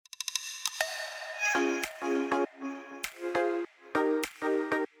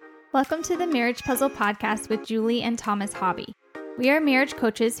Welcome to the Marriage Puzzle Podcast with Julie and Thomas Hobby. We are marriage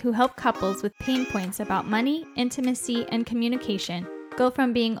coaches who help couples with pain points about money, intimacy, and communication go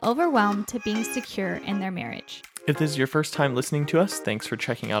from being overwhelmed to being secure in their marriage. If this is your first time listening to us, thanks for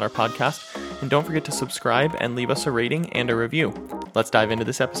checking out our podcast. And don't forget to subscribe and leave us a rating and a review. Let's dive into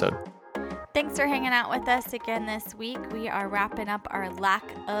this episode. Thanks for hanging out with us again this week. We are wrapping up our Lack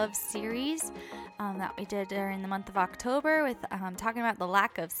of series that we did during the month of October with talking about the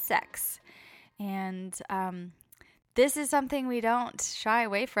lack of sex. And this is something we don't shy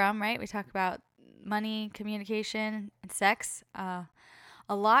away from, right? We talk about money, communication, and sex a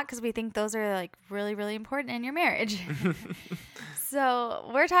lot because we think those are like really, really important in your marriage. So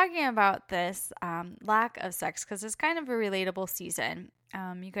we're talking about this lack of sex because it's kind of a relatable season.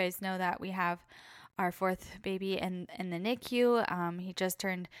 You guys know that we have our fourth baby in the NICU. He just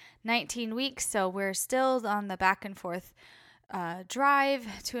turned 19 weeks, so we're still on the back and forth drive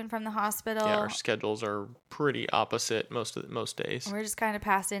to and from the hospital. Yeah, our schedules are pretty opposite most days. We're just kind of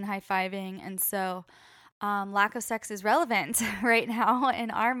passing, high-fiving, and so lack of sex is relevant right now in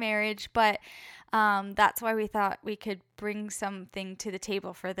our marriage, but that's why we thought we could bring something to the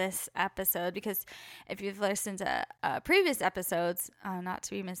table for this episode, because if you've listened to previous episodes, not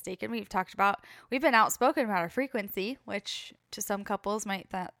to be mistaken, we've been outspoken about our frequency, which to some couples might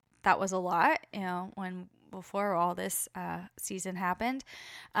that was a lot, when before all this season happened.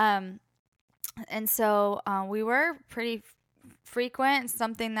 And so we were pretty frequent,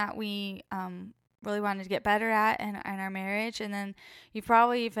 something that we really wanted to get better at in our marriage. And then you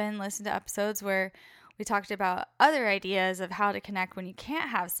probably even listened to episodes where we talked about other ideas of how to connect when you can't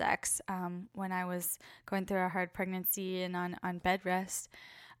have sex, when I was going through a hard pregnancy and on bed rest.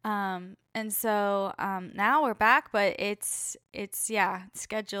 And so now we're back, but it's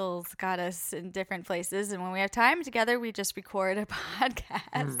schedules got us in different places. And when we have time together, we just record a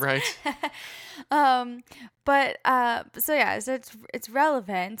podcast. Right. So it's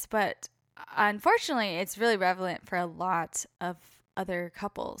relevant, but unfortunately, it's really relevant for a lot of other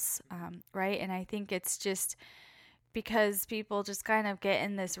couples, right? And I think it's just because people just kind of get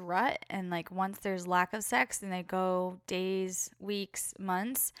in this rut, and like once there's lack of sex and they go days, weeks,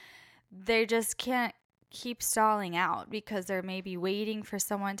 months, they just can't keep stalling out because they're maybe waiting for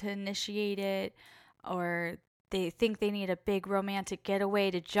someone to initiate it, or they think they need a big romantic getaway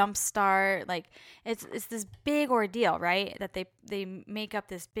to jumpstart. Like it's this big ordeal, right? That they make up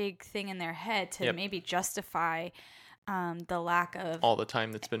this big thing in their head to maybe justify the lack of all the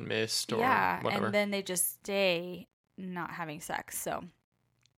time that's been missed or whatever. And then they just stay not having sex. So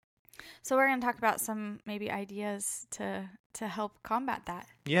we're going to talk about some maybe ideas to help combat that.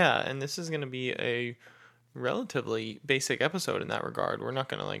 Yeah, and this is going to be a relatively basic episode in that regard. We're not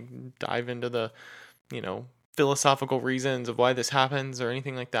going to like dive into the, philosophical reasons of why this happens or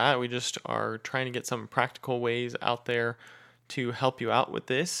anything like that. We just are trying to get some practical ways out there to help you out with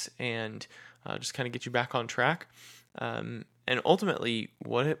this and just kind of get you back on track. And ultimately,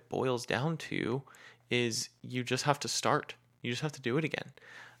 what it boils down to is you just have to start. You just have to do it again.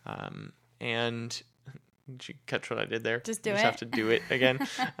 And did you catch what I did there? Just do it. You just have to do it again.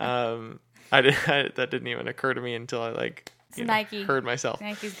 That didn't even occur to me until I Nike. Heard myself.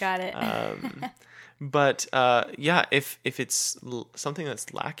 Nike's got it. But if it's something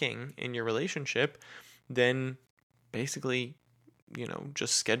that's lacking in your relationship, then basically,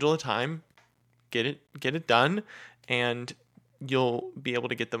 just schedule a time, get it done, and you'll be able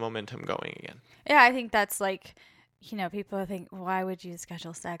to get the momentum going again. Yeah, I think that's like, people think, why would you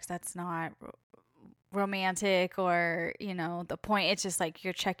schedule sex? That's not romantic or, the point. It's just like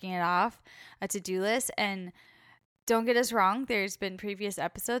you're checking it off a to-do list. And don't get us wrong, there's been previous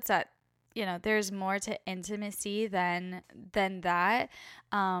episodes that there's more to intimacy than that.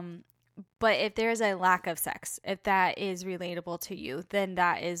 But if there's a lack of sex, if that is relatable to you, then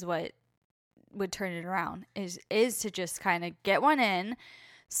that is what would turn it around, is to just kind of get one in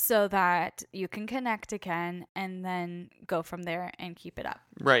so that you can connect again and then go from there and keep it up.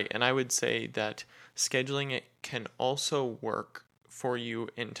 Right. And I would say that scheduling it can also work for you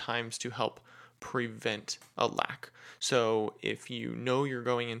in times to help prevent a lack. So if you're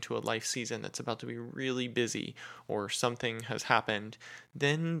going into a life season that's about to be really busy or something has happened,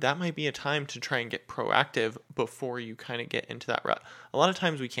 then that might be a time to try and get proactive before you kind of get into that rut. A lot of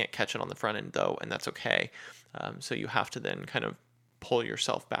times we can't catch it on the front end though, and that's okay. So you have to then kind of pull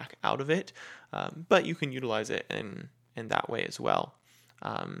yourself back out of it. But you can utilize it in that way as well.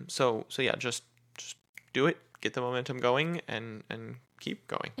 So yeah, just do it, get the momentum going and keep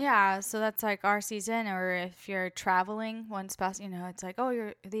going. Yeah, so that's like our season. Or if you're traveling, one spouse, it's like, oh,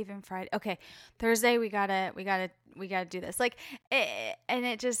 you're leaving Friday. Okay, Thursday we gotta do this. Like, and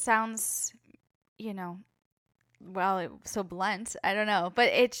it just sounds, well, so blunt. I don't know, but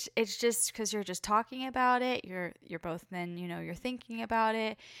it's just because you're just talking about it. You're both then you're thinking about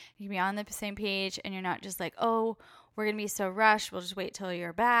it. You can be on the same page, and you're not just like, oh, we're gonna be so rushed. We'll just wait till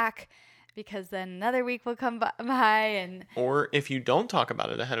you're back, because then another week will come by. And or if you don't talk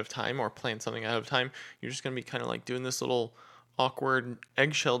about it ahead of time or plan something ahead of time, you're just gonna be kind of like doing this little awkward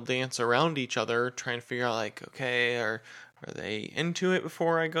eggshell dance around each other, trying to figure out like, okay, are they into it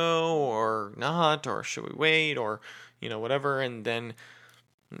before I go or not, or should we wait, or whatever. And then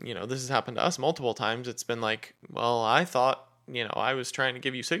this has happened to us multiple times. It's been like, well, I thought I was trying to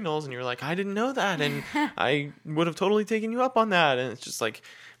give you signals, and you're like, I didn't know that, and I would have totally taken you up on that. And it's just like,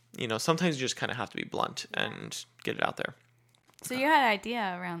 sometimes you just kind of have to be blunt and get it out there. So you had an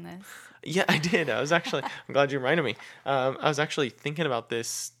idea around this. Yeah, I did. I'm glad you reminded me. I was actually thinking about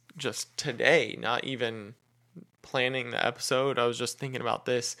this just today, not even planning the episode. I was just thinking about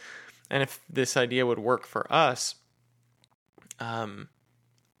this, and if this idea would work for us.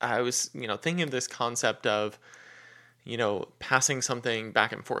 I was, thinking of this concept of, passing something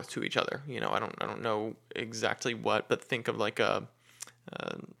back and forth to each other. I don't know exactly what, but think of like a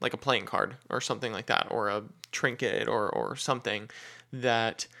playing card or something like that, or a trinket or something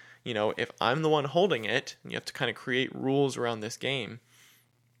that, if I'm the one holding it, you have to kind of create rules around this game.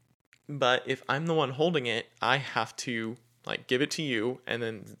 But if I'm the one holding it, I have to like give it to you. And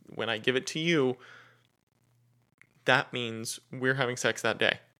then when I give it to you, that means we're having sex that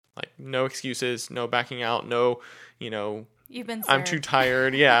day. Like no excuses, no backing out, no, You've been served. I'm too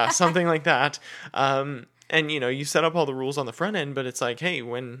tired. Yeah. Something like that. And you set up all the rules on the front end, but it's like, hey,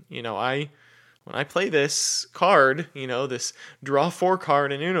 when I play this card, this draw 4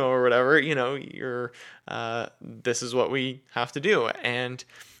 card in Uno or whatever, you're, this is what we have to do. And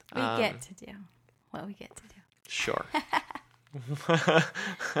we get to do what we get to do. Sure.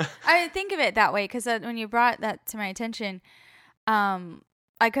 I think of it that way, because when you brought that to my attention,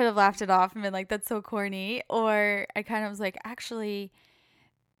 I could have laughed it off and been like, that's so corny. Or I kind of was like, actually,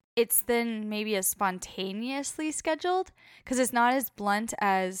 it's then maybe a spontaneously scheduled, because it's not as blunt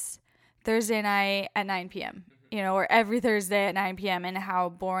as Thursday night at 9 p.m., or every Thursday at 9 p.m. and how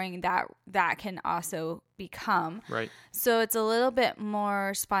boring that can also become. Right. So it's a little bit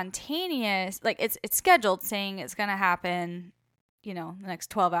more spontaneous. Like it's scheduled, saying it's going to happen, the next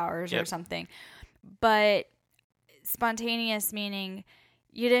 12 hours or something. But spontaneous meaning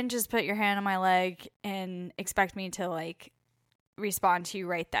you didn't just put your hand on my leg and expect me to like respond to you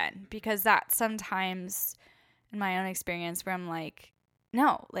right then, because that's sometimes in my own experience where I'm like,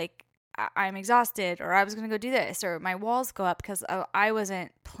 no, like I'm exhausted, or I was going to go do this, or my walls go up because I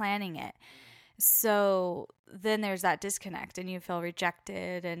wasn't planning it. So then there's that disconnect and you feel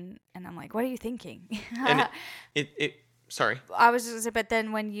rejected, and I'm like, what are you thinking? And it sorry. I was just, but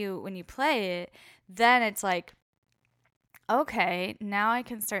then when you play it, then it's like, okay, now I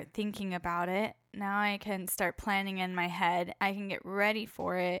can start thinking about it. Now I can start planning in my head. I can get ready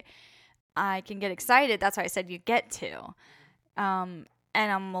for it. I can get excited. That's why I said you get to. And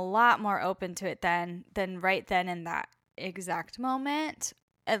I'm a lot more open to it than right then in that exact moment,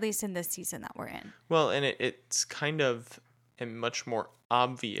 at least in this season that we're in. Well, and it's kind of a much more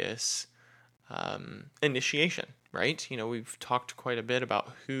obvious initiation, right? We've talked quite a bit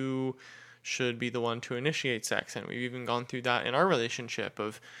about who should be the one to initiate sex, and we've even gone through that in our relationship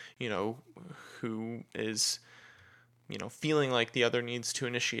of, who is, feeling like the other needs to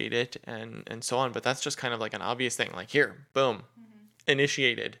initiate it and so on. But that's just kind of like an obvious thing, like here, boom,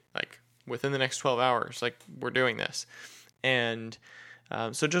 initiated, like within the next 12 hours, like we're doing this. And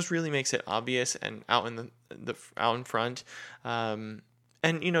so it just really makes it obvious and out in the out in front. And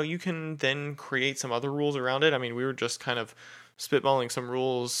you can then create some other rules around it. I mean, we were just kind of spitballing some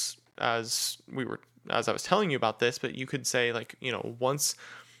rules as I was telling you about this, but you could say like, once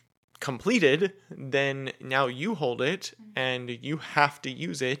completed, then now you hold it and you have to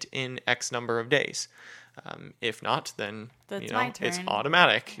use it in X number of days. If not, then it's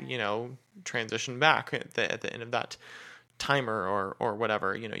automatic. Transition back at the end of that timer or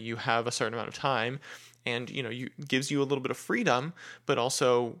whatever. You have a certain amount of time, and gives you a little bit of freedom, but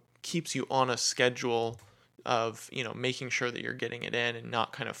also keeps you on a schedule of making sure that you're getting it in and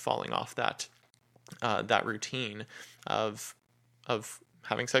not kind of falling off that routine of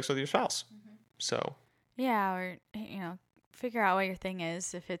having sex with your spouse. So yeah, or figure out what your thing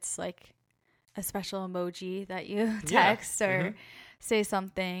is. If it's like a special emoji that you Yeah. text or say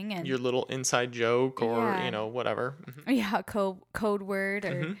something, and your little inside joke or Yeah. whatever. yeah, code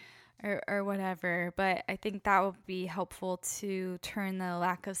word or whatever. But I think that would be helpful to turn the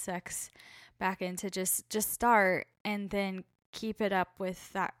lack of sex back into just start, and then keep it up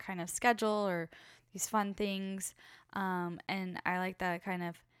with that kind of schedule or these fun things. And I like that kind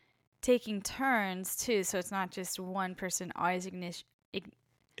of taking turns too, so it's not just one person always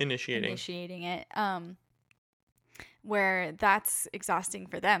initiating it. Where that's exhausting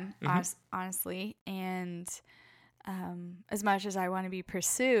for them, honestly. And as much as I want to be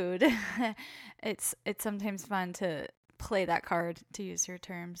pursued, it's sometimes fun to play that card, to use your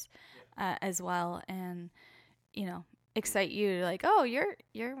terms, as well, and excite you, like, oh,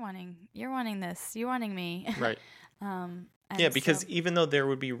 you're wanting this, you're wanting me, Right. Yeah, because even though there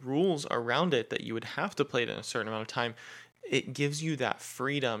would be rules around it that you would have to play it in a certain amount of time, it gives you that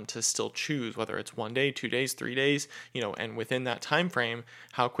freedom to still choose whether it's 1 day, 2 days, 3 days, and within that time frame,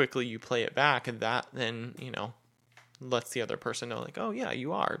 how quickly you play it back, and that then, lets the other person know, like, oh yeah,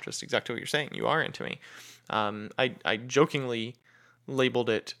 you are just exactly what you're saying. You are into me. I jokingly labeled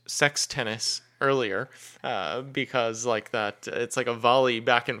it sex tennis earlier, because like that, it's like a volley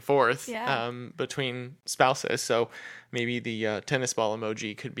back and forth, between spouses. So maybe the tennis ball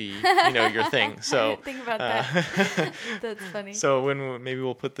emoji could be, your thing. So I didn't think about that. That's funny. So maybe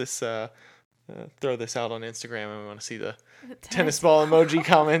we'll put this, throw this out on Instagram, and we want to see the tennis ball emoji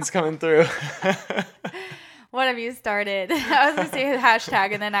comments coming through. What have you started? I was going to say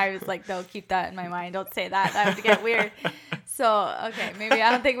hashtag, and then I was like, no, keep that in my mind. Don't say that. That would get weird. So, okay, maybe I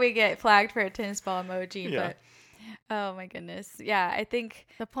don't think we get flagged for a tennis ball emoji, but oh my goodness. Yeah, I think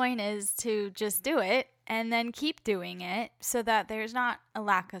the point is to just do it and then keep doing it so that there's not a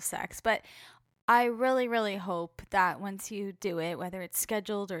lack of sex. But I really, really hope that once you do it, whether it's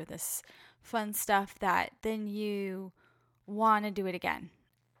scheduled or this fun stuff, that then you want to do it again.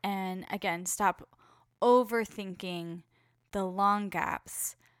 And again, stop overthinking the long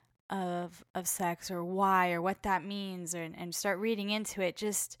gaps of sex, or why, or what that means, and start reading into it.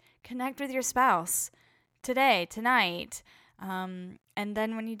 Just connect with your spouse today, tonight, and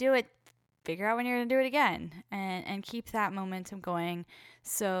then when you do it, figure out when you're going to do it again, and keep that momentum going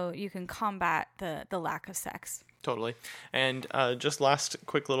so you can combat the lack of sex. Totally. And just last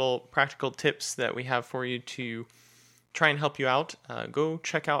quick little practical tips that we have for you to try and help you out. Go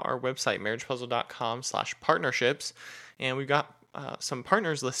check out our website, marriagepuzzle.com/partnerships. And we've got some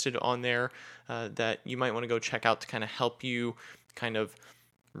partners listed on there that you might want to go check out to kind of help you kind of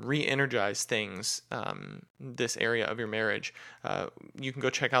re-energize things, this area of your marriage. You can go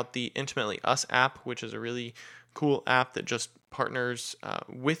check out the Intimately Us app, which is a really cool app that just partners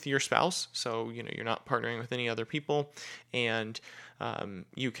with your spouse. So, you're not partnering with any other people, and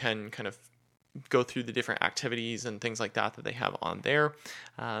you can kind of go through the different activities and things like that they have on there.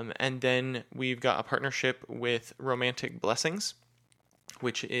 And then we've got a partnership with Romantic Blessings,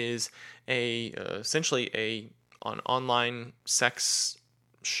 which is essentially an online sex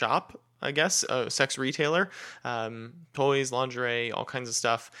shop, I guess, a sex retailer, toys, lingerie, all kinds of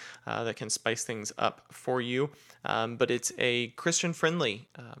stuff that can spice things up for you. But it's a Christian-friendly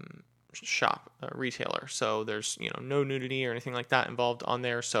shop, retailer. So there's, no nudity or anything like that involved on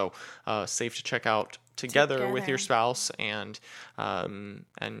there. So safe to check out together with your spouse, and kind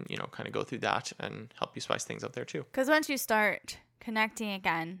of go through that and help you spice things up there too. Because once you start connecting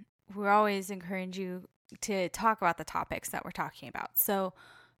again, we always encourage you to talk about the topics that we're talking about. So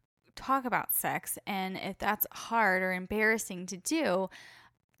talk about sex, and if that's hard or embarrassing to do,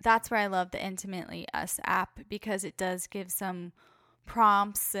 that's where I love the Intimately Us app, because it does give some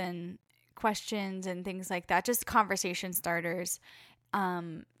prompts and questions and things like that, just conversation starters,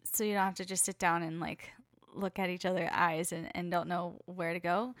 so you don't have to just sit down and like look at each other's eyes and don't know where to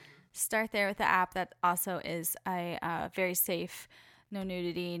go. Start there with the app that also is a very safe, no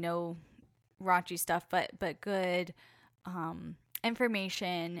nudity, no raunchy stuff, but good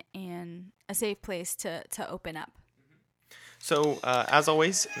information and a safe place to open up. So, as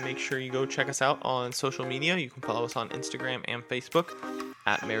always, make sure you go check us out on social media. You can follow us on Instagram and Facebook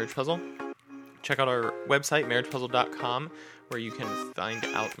at Marriage Puzzle. Check out our website, marriagepuzzle.com, where you can find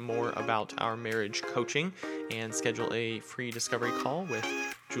out more about our marriage coaching and schedule a free discovery call with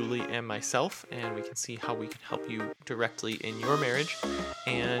Julie and myself, and we can see how we can help you directly in your marriage.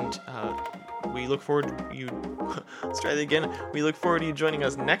 And we look forward to you. Let's try that again. We look forward to you joining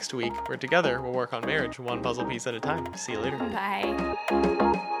us next week, where together we'll work on marriage one puzzle piece at a time. See you later.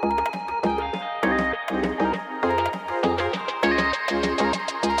 Bye.